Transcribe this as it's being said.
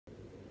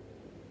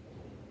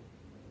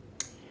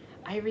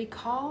I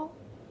recall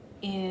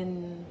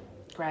in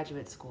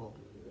graduate school,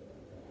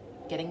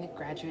 getting a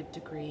graduate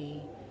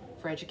degree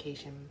for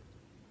education,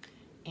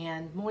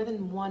 and more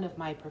than one of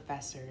my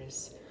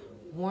professors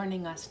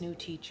warning us new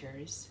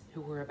teachers who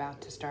were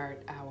about to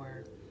start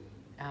our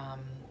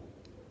um,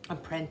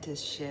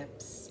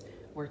 apprenticeships,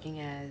 working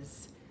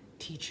as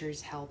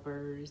teachers'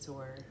 helpers,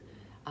 or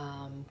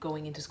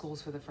going into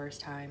schools for the first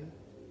time,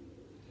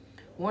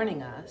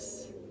 warning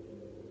us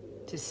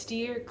to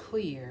steer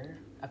clear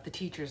of the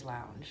teacher's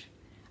lounge.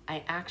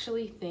 I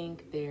actually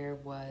think there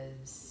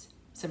was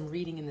some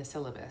reading in the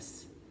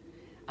syllabus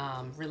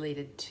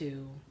related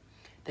to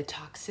the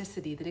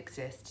toxicity that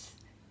exists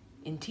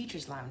in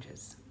teachers'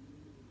 lounges.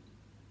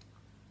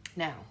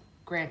 Now,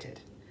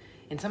 granted,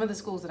 in some of the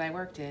schools that I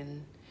worked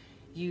in,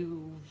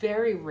 you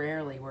very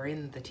rarely were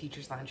in the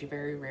teacher's lounge. You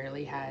very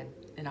rarely had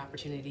an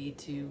opportunity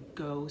to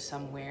go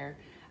somewhere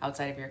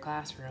outside of your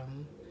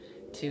classroom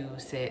to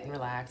sit and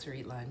relax or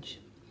eat lunch.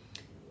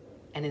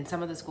 And in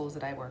some of the schools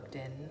that I worked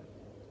in,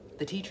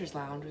 the teacher's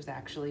lounge was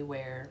actually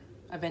where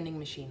a vending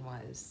machine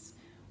was,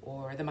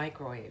 or the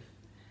microwave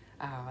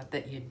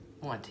that you'd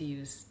want to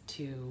use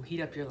to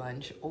heat up your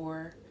lunch,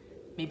 or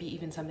maybe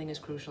even something as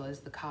crucial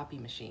as the copy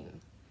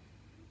machine.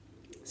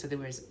 So there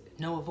was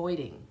no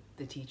avoiding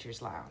the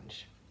teacher's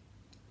lounge.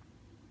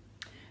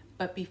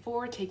 But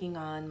before taking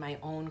on my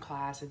own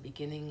class and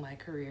beginning my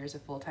career as a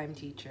full-time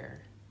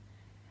teacher,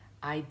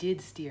 I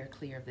did steer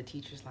clear of the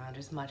teacher's lounge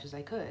as much as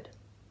I could.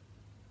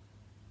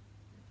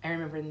 I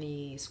remember in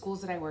the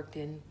schools that I worked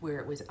in where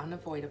it was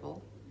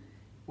unavoidable,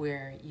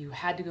 where you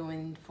had to go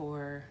in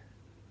for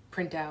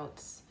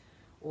printouts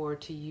or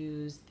to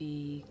use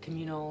the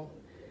communal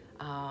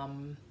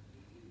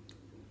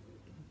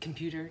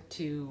computer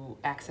to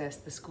access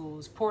the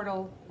school's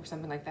portal or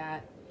something like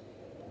that,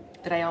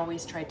 that I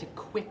always tried to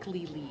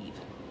quickly leave.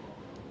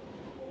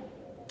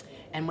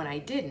 And when I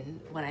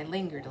didn't, when I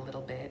lingered a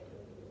little bit,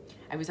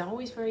 I was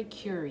always very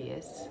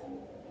curious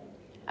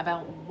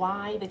about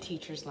why the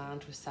teacher's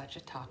lounge was such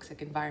a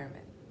toxic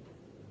environment.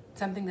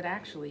 Something that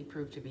actually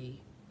proved to be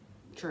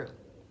true.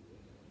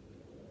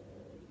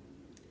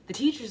 The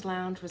teacher's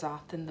lounge was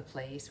often the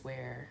place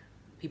where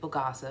people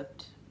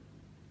gossiped,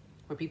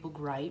 where people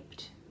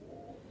griped,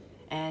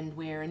 and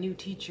where a new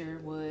teacher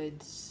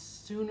would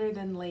sooner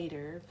than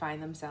later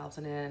find themselves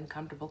in an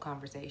uncomfortable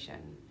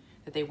conversation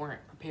that they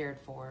weren't prepared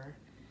for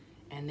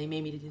and they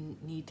maybe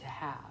didn't need to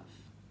have.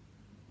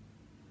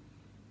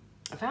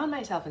 I found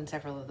myself in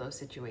several of those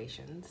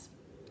situations,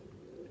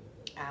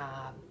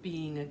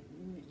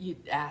 you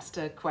asked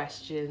a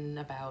question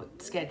about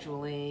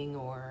scheduling,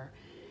 or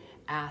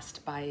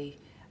asked by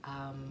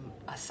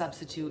a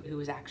substitute who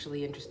was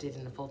actually interested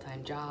in a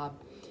full-time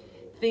job,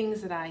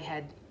 things that I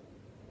had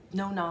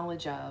no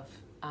knowledge of,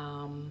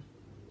 and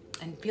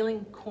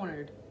feeling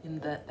cornered in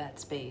that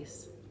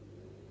space.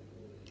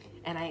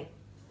 And I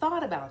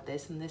thought about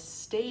this, and this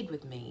stayed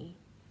with me,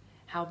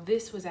 how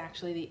this was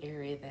actually the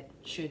area that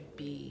should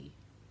be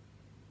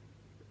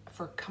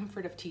for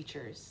comfort of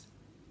teachers.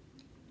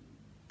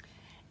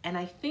 And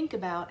I think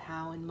about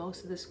how in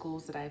most of the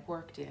schools that I've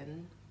worked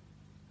in,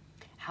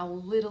 how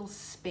little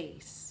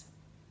space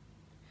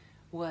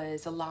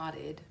was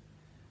allotted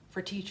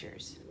for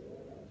teachers.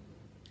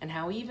 And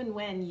how even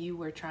when you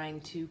were trying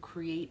to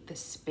create the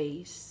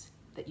space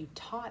that you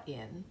taught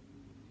in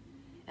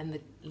and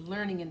the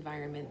learning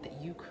environment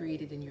that you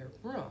created in your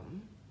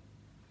room,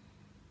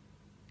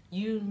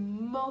 you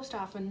most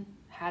often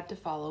had to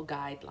follow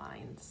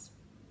guidelines,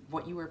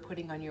 what you were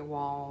putting on your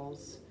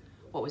walls,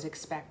 what was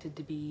expected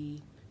to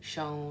be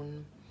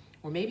shown,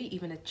 or maybe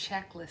even a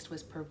checklist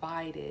was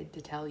provided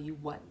to tell you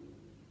what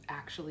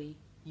actually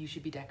you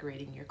should be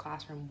decorating your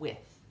classroom with.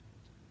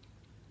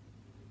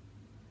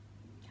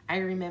 I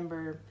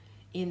remember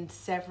in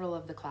several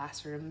of the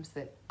classrooms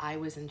that I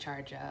was in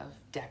charge of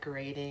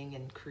decorating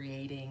and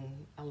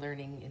creating a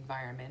learning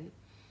environment,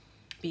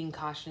 being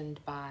cautioned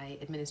by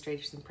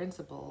administrators and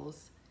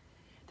principals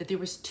that there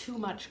was too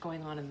much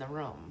going on in the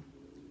room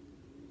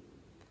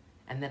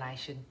and that I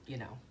should,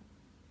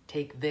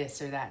 take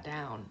this or that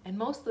down. And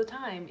most of the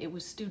time it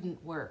was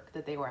student work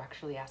that they were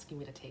actually asking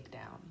me to take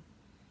down,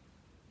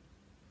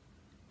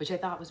 which I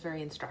thought was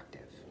very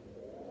instructive.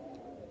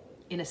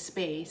 In a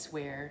space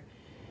where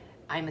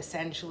I'm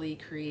essentially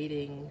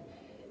creating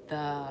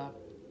the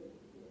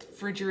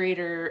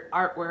refrigerator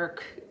artwork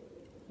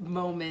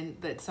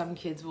moment that some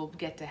kids will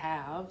get to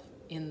have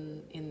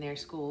in their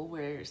school,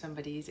 where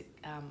somebody's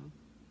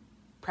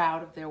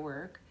proud of their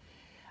work.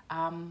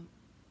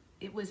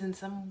 It was in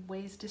some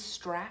ways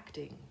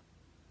distracting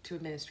to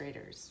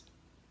administrators.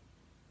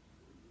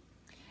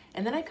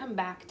 And then I come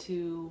back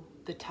to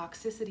the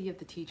toxicity of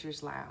the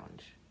teacher's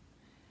lounge,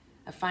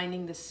 of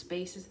finding the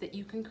spaces that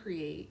you can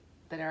create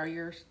that are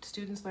your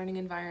students' learning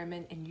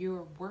environment and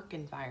your work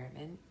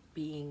environment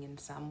being in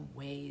some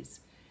ways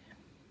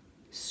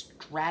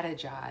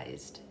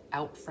strategized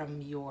out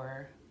from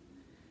your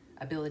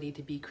ability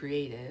to be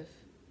creative.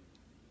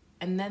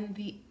 And then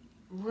the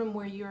room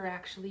where you're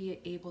actually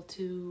able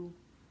to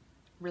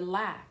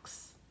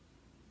relax,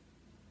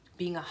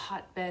 being a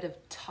hotbed of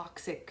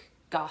toxic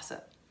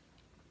gossip.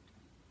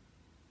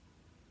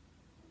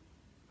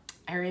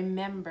 I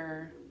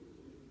remember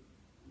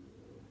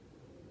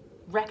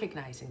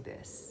recognizing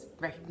this,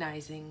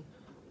 recognizing,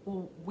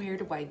 well, where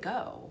do I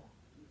go?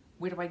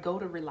 Where do I go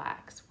to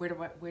relax? Where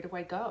do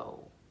I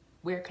go?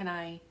 Where can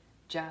I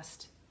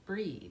just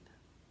breathe?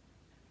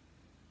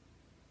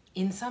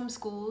 In some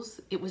schools,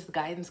 it was the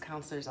guidance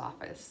counselor's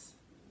office.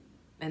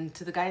 And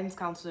to the guidance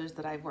counselors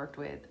that I've worked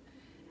with,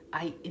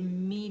 I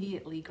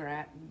immediately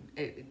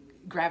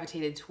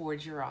gravitated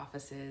towards your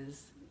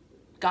offices,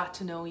 got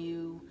to know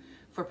you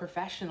for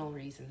professional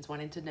reasons,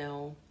 wanted to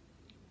know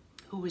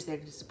who was there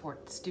to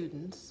support the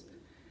students,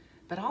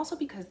 but also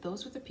because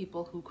those were the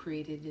people who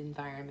created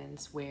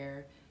environments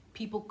where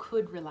people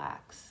could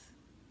relax.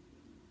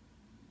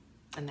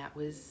 And that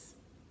was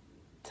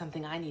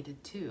something I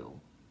needed too.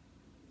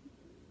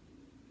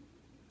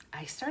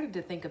 I started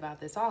to think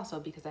about this also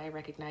because I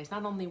recognized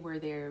not only were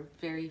there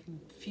very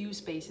few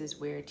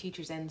spaces where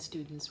teachers and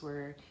students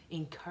were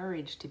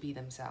encouraged to be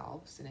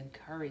themselves and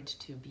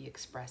encouraged to be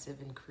expressive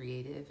and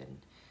creative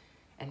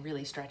and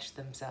really stretch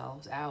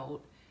themselves out,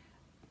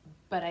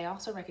 but I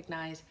also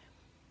recognized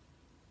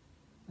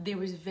there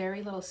was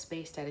very little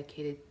space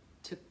dedicated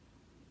to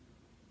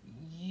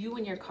you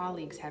and your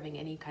colleagues having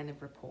any kind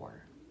of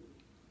rapport.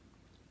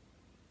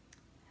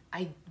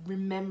 I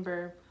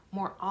remember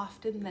more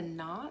often than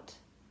not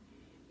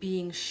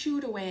being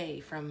shooed away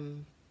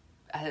from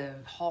a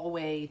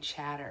hallway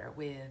chatter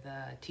with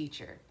a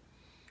teacher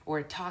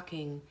or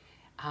talking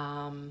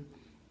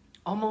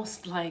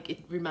almost like, it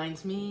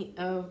reminds me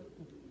of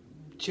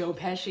Joe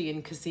Pesci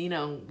in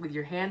Casino with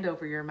your hand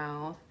over your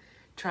mouth,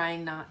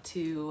 trying not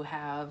to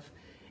have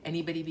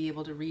anybody be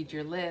able to read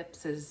your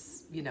lips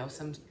as, you know,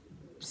 some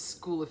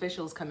school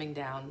officials coming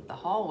down the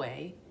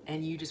hallway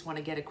and you just want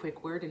to get a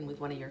quick word in with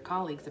one of your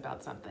colleagues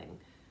about something.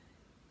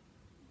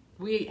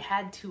 We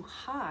had to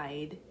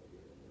hide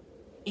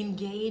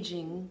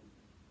engaging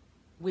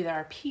with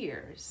our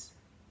peers.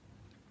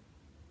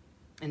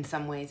 In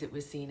some ways it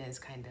was seen as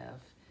kind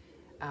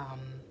of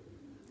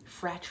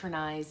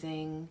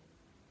fraternizing,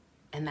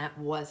 and that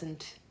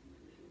wasn't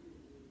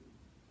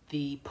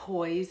the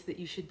poise that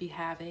you should be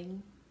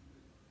having.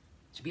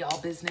 It should be all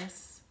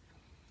business.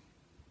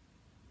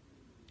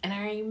 And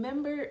I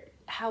remember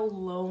how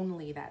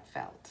lonely that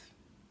felt.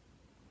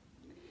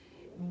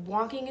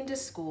 Walking into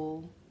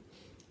school,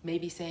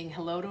 maybe saying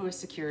hello to a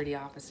security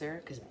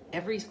officer, because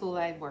every school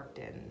I worked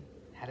in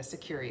had a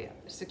security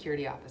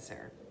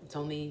officer. It's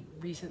only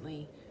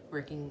recently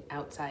working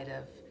outside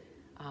of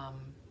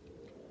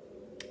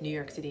New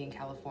York City and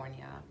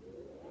California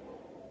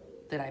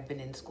that I've been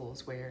in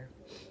schools where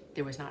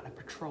there was not a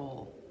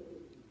patrol.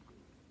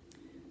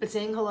 But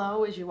saying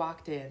hello as you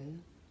walked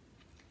in,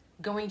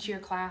 going to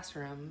your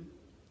classroom,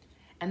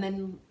 and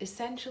then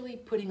essentially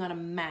putting on a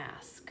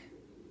mask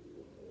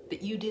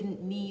that you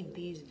didn't need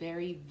these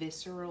very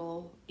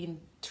visceral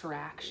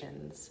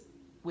interactions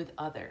with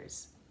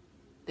others,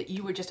 that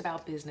you were just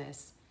about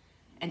business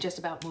and just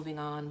about moving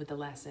on with the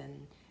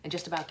lesson and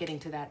just about getting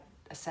to that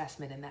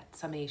assessment and that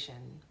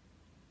summation.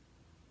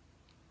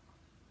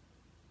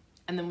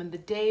 And then when the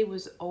day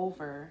was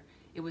over,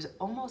 it was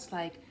almost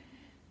like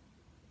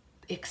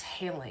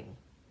exhaling.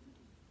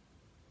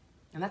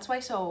 And that's why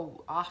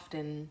so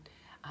often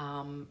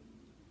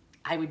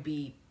I would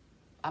be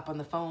up on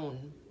the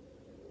phone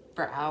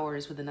for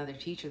hours with another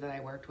teacher that I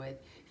worked with,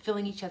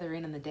 filling each other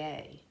in the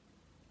day.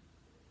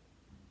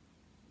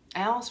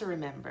 I also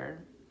remember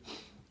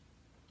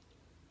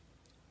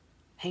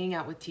hanging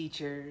out with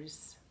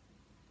teachers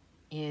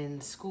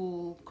in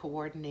school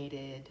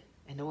coordinated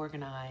and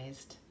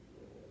organized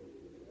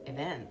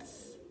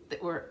events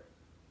that were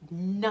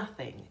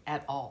nothing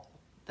at all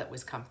that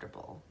was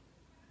comfortable.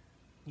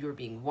 You were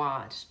being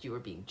watched, you were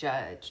being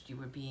judged, you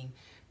were being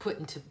put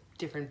into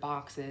different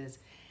boxes,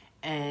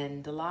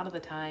 and a lot of the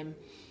time,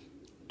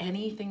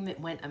 anything that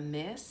went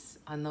amiss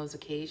on those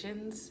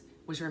occasions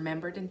was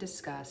remembered and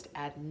discussed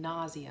ad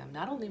nauseum,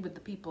 not only with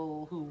the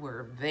people who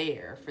were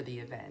there for the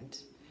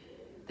event,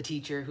 the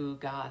teacher who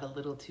got a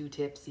little too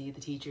tipsy,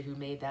 the teacher who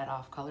made that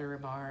off-color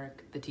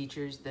remark, the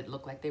teachers that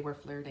looked like they were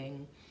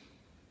flirting,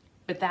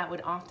 but that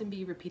would often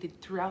be repeated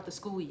throughout the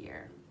school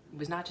year. It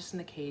was not just an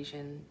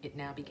occasion, it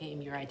now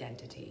became your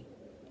identity.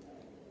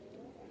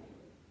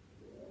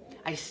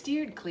 I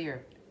steered clear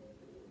of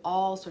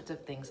all sorts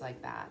of things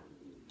like that,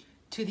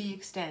 to the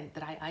extent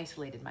that I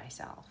isolated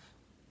myself,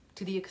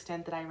 to the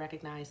extent that I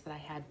recognized that I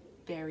had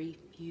very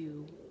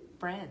few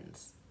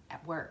friends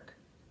at work.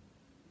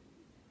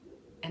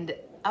 And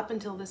up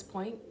until this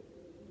point,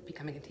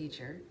 becoming a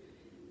teacher,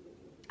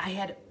 I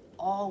had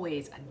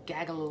always a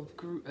gaggle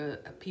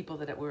of people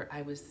that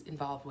I was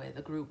involved with,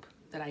 a group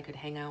that I could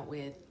hang out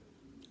with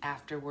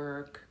after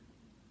work,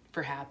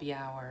 for happy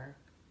hour,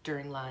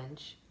 during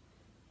lunch.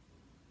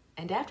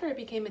 And after I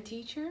became a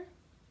teacher,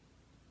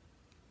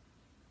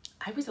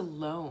 I was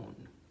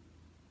alone.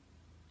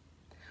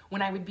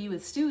 When I would be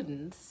with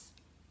students,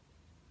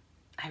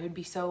 I would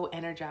be so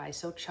energized,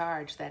 so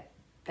charged that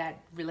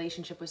that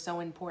relationship was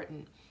so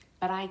important.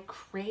 But I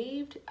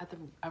craved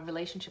a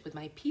relationship with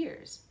my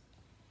peers.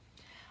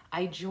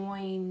 I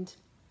joined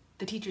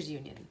the teachers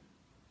union.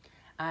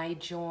 I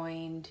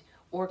joined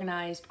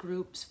organized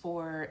groups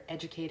for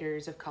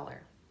educators of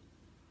color.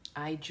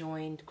 I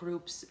joined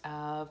groups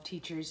of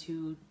teachers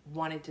who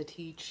wanted to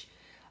teach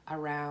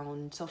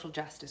around social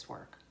justice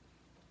work.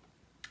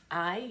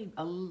 I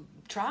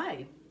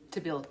tried to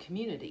build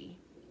community,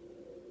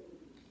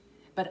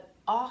 but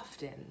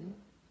often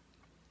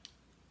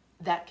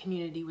that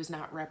community was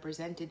not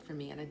represented for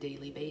me on a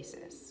daily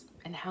basis.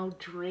 And how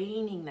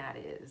draining that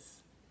is.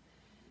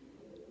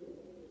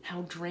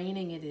 How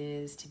draining it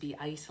is to be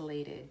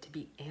isolated, to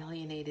be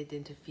alienated,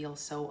 and to feel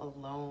so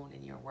alone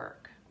in your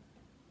work.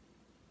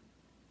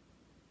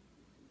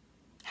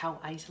 How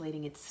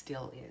isolating it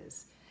still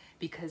is.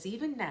 Because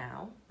even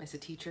now, as a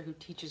teacher who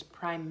teaches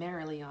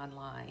primarily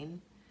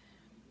online,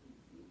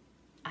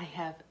 I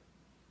have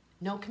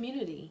no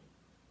community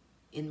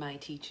in my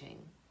teaching.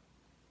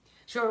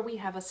 Sure, we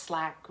have a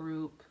Slack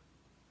group,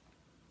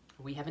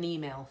 we have an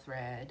email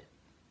thread,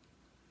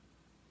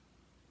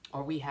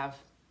 or we have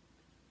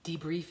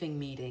debriefing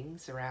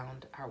meetings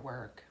around our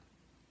work.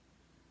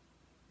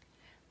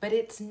 But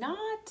it's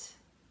not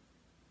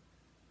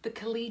the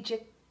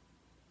collegiate,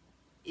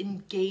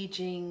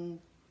 engaging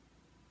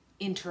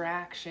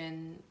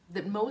interaction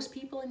that most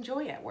people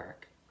enjoy at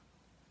work.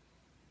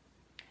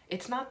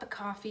 It's not the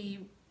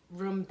coffee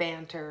room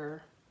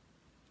banter.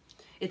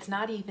 It's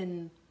not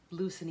even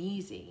loose and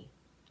easy.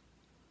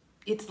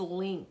 It's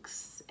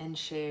links and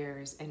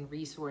shares and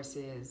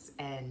resources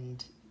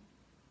and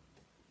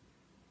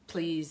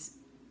please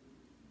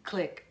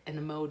click an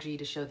emoji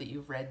to show that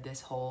you've read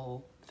this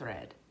whole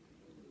thread.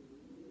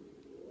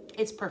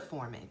 It's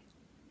performing.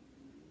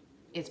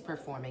 It's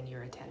performing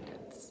your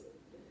attendance.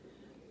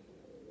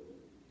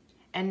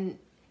 And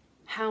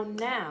how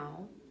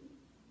now,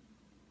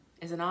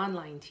 as an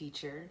online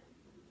teacher,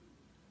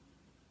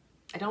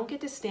 I don't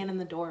get to stand in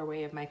the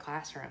doorway of my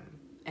classroom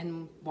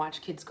and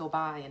watch kids go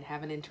by and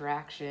have an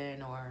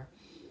interaction or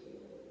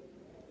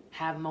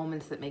have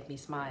moments that make me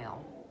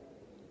smile.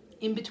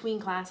 In between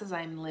classes,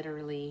 I'm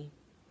literally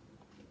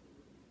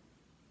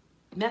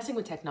messing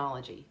with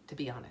technology, to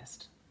be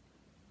honest.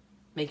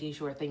 Making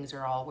sure things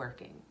are all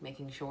working,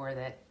 making sure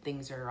that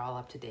things are all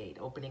up to date,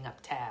 opening up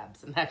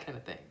tabs and that kind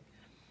of thing.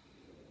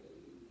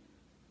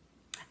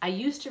 I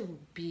used to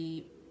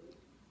be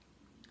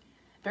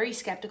very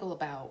skeptical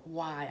about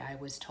why I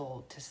was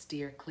told to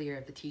steer clear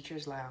of the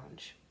teacher's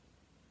lounge.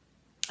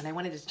 And I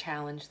wanted to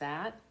challenge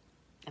that,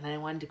 and I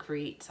wanted to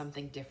create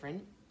something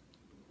different.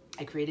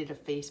 I created a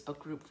Facebook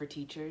group for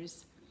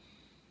teachers.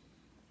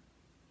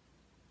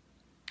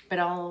 But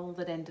all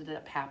that ended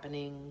up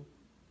happening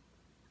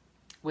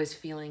was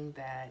feeling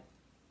that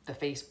the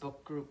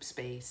Facebook group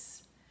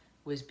space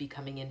was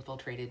becoming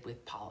infiltrated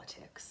with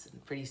politics.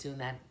 And pretty soon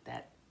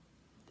that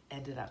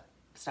ended up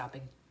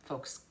stopping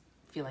folks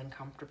feeling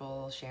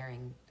comfortable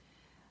sharing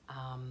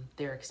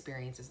their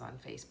experiences on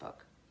Facebook.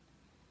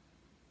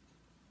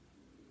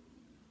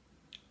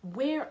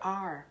 Where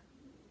are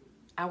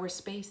our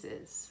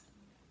spaces?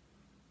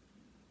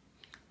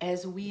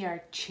 As we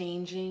are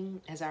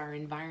changing, as our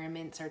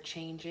environments are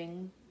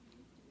changing,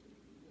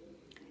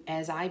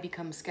 as I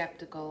become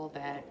skeptical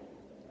that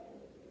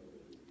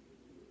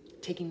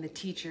taking the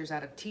teachers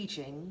out of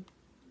teaching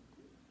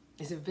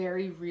is a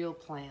very real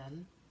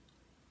plan,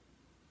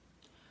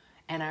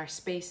 and our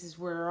spaces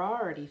were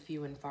already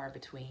few and far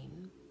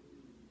between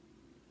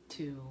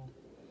to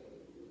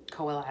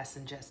coalesce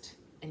and just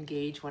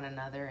engage one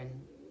another and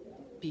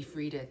be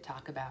free to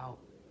talk about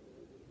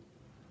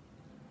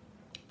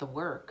the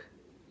work.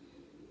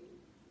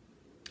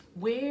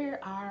 Where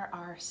are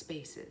our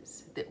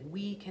spaces that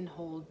we can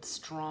hold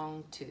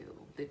strong to,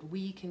 that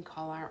we can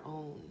call our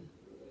own,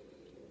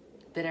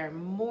 that are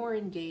more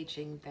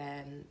engaging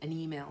than an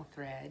email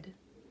thread,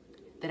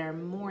 that are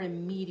more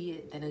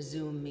immediate than a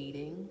Zoom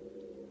meeting?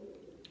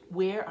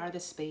 Where are the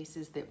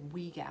spaces that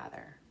we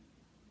gather?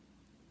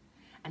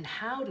 And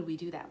how do we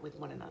do that with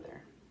one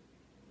another?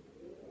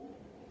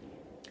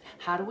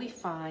 How do we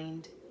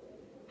find,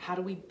 how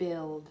do we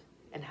build,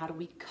 and how do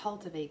we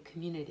cultivate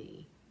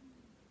community?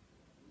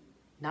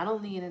 Not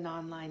only in an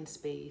online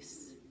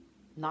space,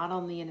 not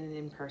only in an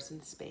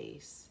in-person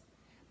space,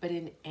 but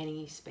in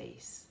any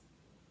space.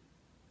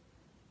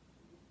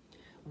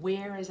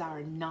 Where is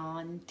our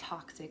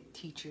non-toxic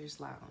teacher's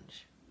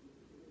lounge?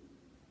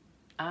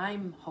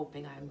 I'm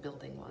hoping I'm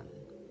building one.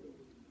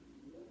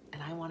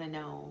 And I want to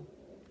know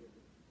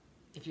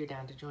if you're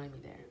down to join me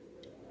there.